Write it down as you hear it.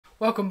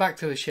Welcome back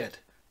to the shed.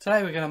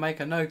 Today we're going to make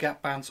a no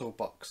gap bandsaw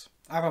box.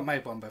 I haven't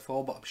made one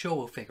before, but I'm sure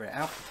we'll figure it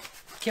out.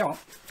 Come on.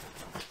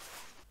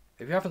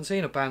 If you haven't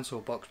seen a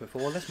bandsaw box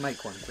before, let's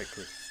make one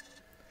quickly.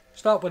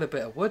 Start with a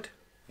bit of wood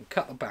and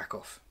cut the back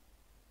off.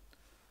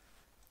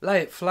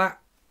 Lay it flat,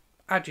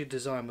 add your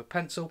design with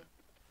pencil,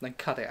 then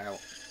cut it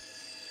out.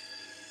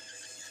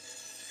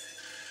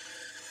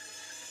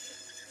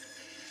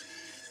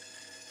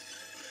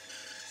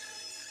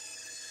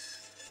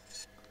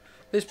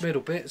 This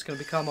middle bit is going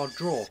to become our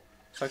drawer,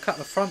 so cut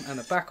the front and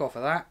the back off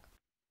of that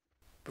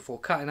before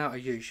cutting out a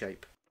U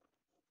shape.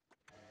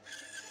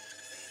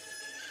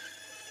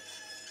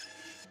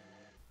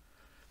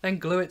 Then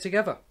glue it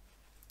together.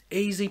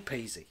 Easy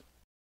peasy.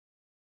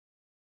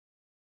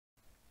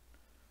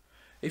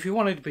 If you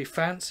wanted to be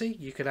fancy,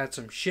 you could add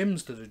some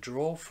shims to the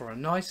drawer for a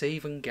nice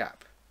even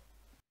gap.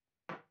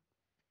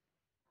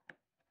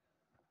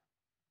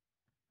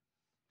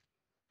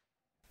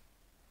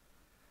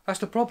 That's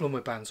the problem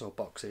with bandsaw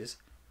boxes.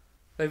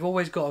 They've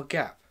always got a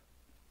gap.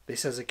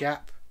 This has a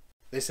gap.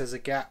 This has a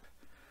gap.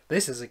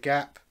 This has a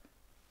gap.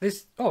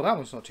 This... oh, that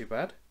one's not too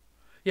bad.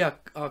 Yeah,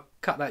 I'll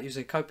cut that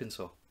using a coping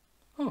saw.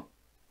 Oh,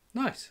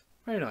 nice.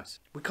 Very nice.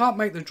 We can't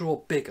make the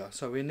drawer bigger,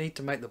 so we need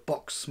to make the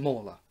box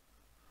smaller.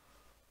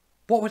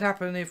 What would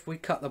happen if we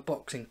cut the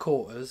box in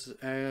quarters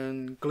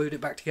and glued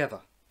it back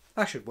together?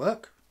 That should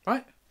work,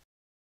 right?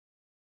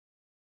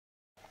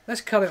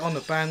 Let's cut it on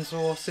the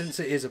bandsaw since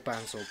it is a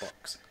bandsaw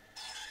box.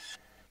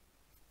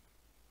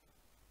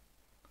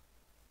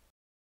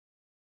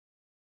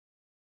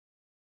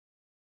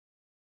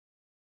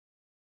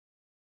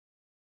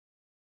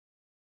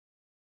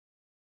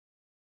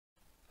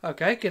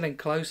 Okay, getting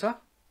closer.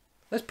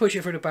 Let's push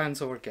it through the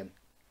bandsaw again.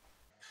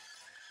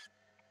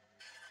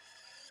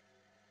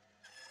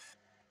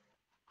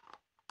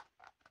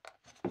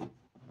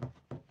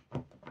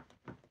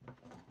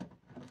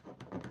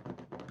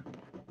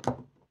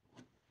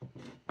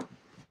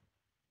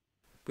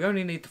 We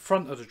only need the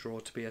front of the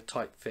drawer to be a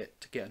tight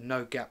fit to get a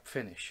no gap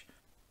finish.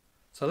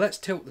 So let's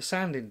tilt the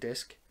sanding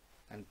disc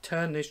and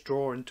turn this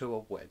drawer into a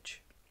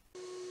wedge.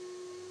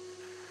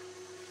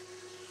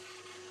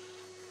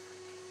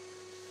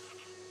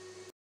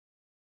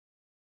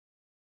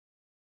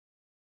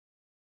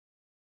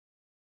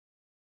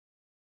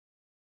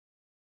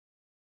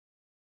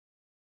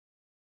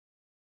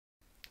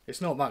 It's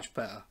not much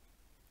better.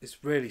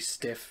 It's really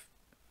stiff.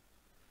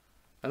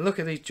 And look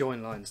at these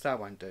join lines,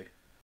 that won't do.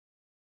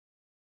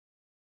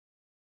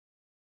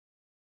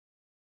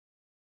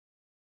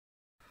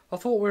 I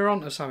thought we were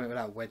onto something with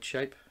that wedge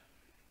shape.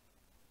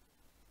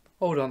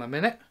 Hold on a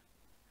minute.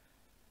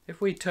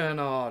 If we turn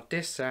our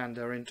disc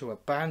sander into a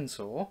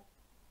bandsaw,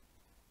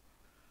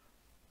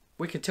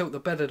 we can tilt the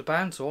bed of the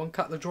bandsaw and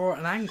cut the drawer at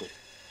an angle.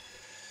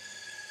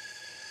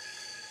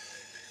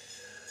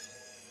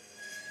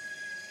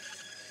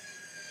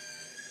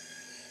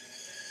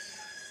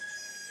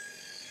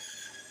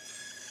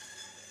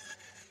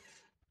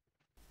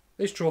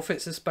 This drawer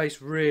fits the space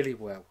really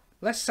well.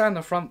 Let's sand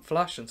the front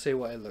flush and see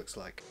what it looks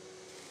like.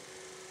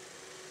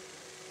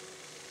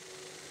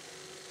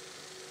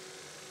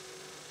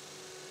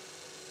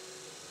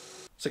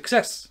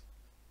 Success!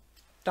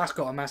 That's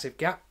got a massive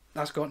gap,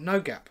 that's got no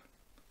gap.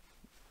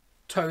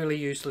 Totally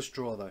useless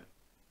drawer though.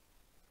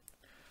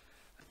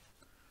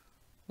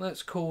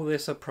 Let's call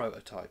this a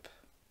prototype.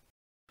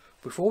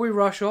 Before we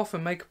rush off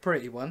and make a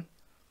pretty one,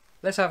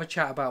 let's have a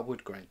chat about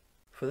wood grain.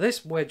 For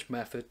this wedge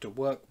method to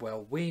work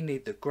well, we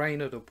need the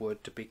grain of the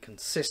wood to be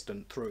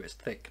consistent through its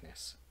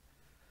thickness.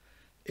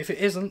 If it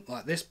isn't,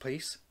 like this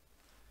piece,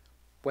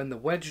 when the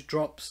wedge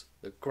drops,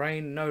 the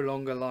grain no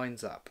longer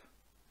lines up.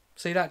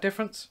 See that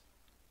difference?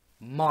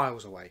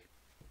 Miles away.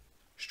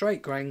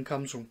 Straight grain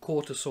comes from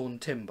quarter sawn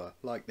timber,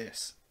 like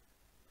this.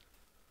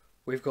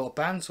 We've got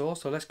a bandsaw,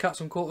 so let's cut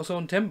some quarter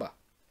sawn timber.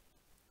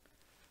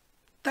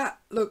 That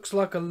looks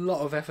like a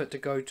lot of effort to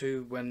go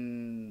to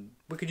when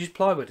we could use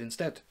plywood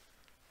instead.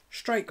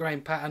 Straight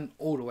grain pattern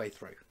all the way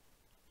through.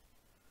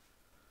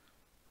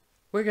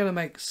 We're going to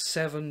make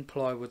 7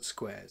 plywood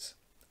squares.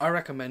 I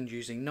recommend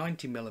using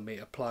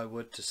 90mm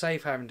plywood to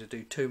save having to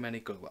do too many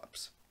glue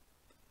ups.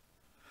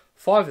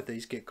 5 of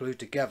these get glued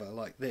together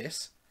like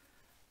this,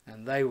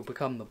 and they will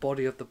become the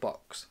body of the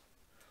box.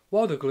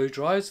 While the glue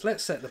dries,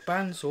 let's set the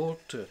bandsaw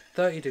to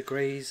 30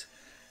 degrees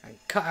and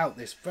cut out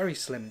this very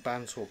slim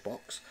bandsaw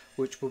box,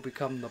 which will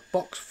become the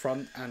box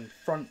front and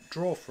front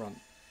drawer front.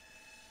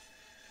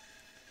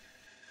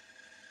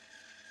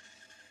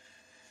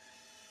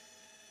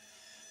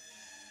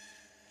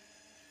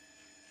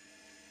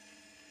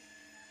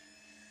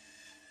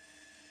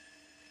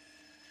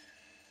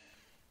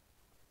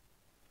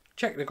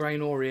 Check the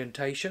grain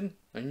orientation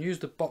and use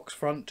the box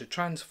front to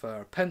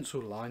transfer a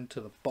pencil line to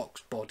the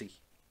box body.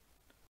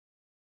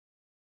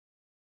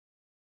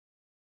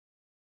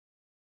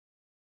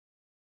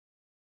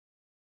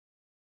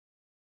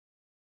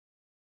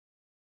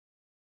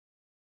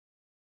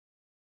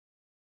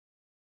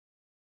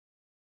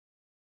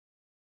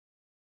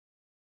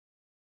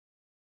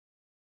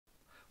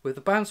 With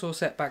the bandsaw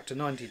set back to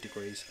 90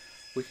 degrees,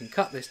 we can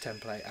cut this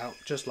template out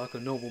just like a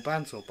normal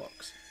bandsaw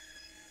box.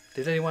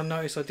 Did anyone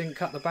notice I didn't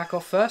cut the back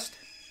off first?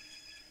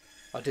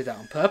 I did that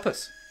on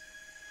purpose.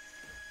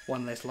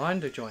 One less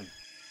line to join.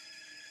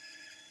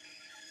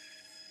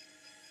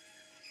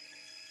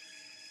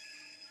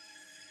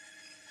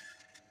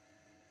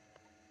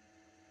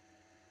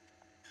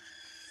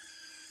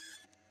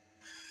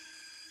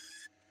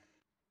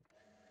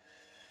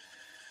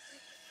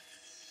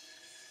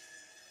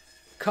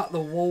 Cut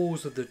the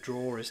walls of the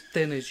drawer as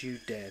thin as you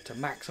dare to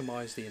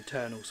maximise the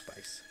internal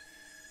space.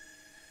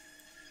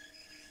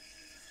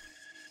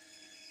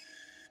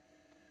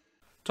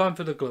 Time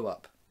for the glue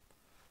up.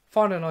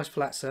 Find a nice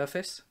flat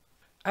surface,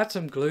 add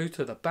some glue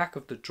to the back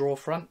of the drawer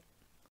front,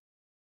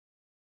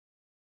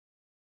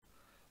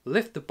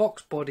 lift the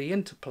box body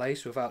into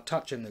place without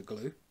touching the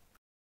glue.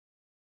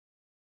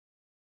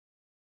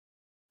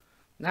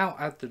 Now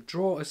add the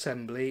drawer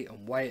assembly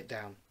and weigh it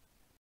down.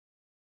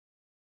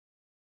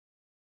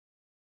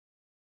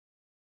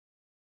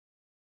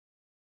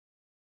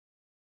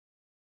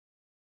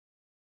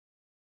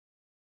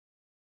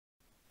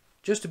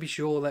 Just to be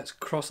sure, let's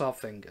cross our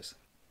fingers.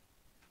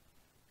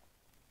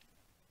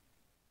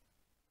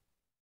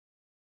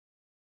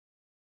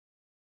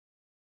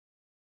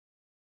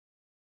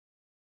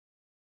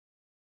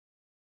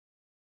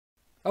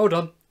 Hold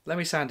on, let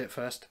me sand it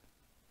first.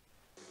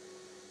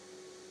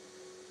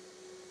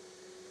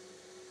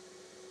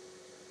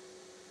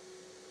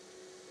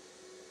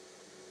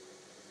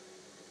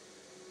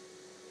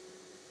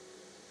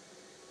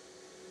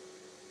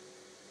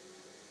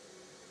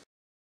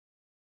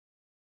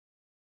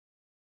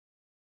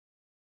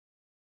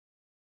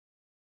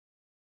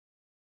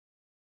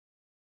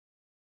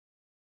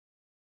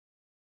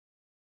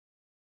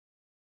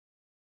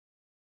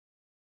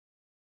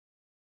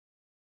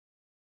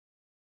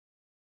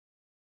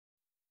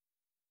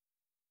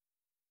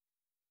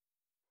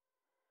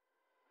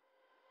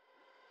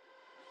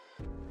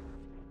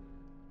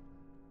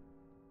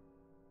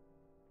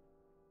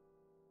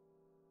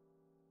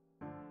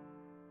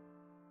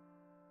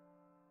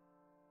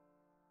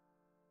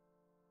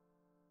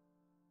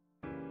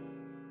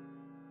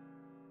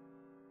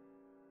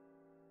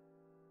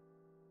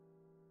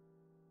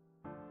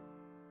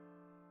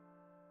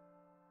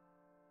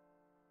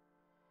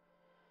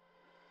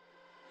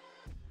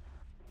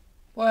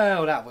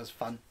 Well, that was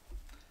fun.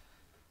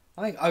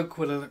 I think oak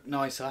would have looked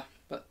nicer,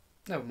 but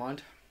never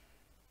mind.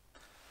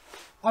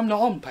 I'm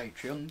not on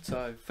Patreon,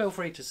 so feel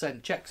free to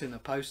send checks in the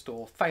post,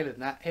 or failing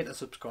that, hit the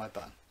subscribe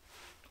button.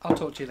 I'll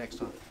talk to you next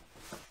time.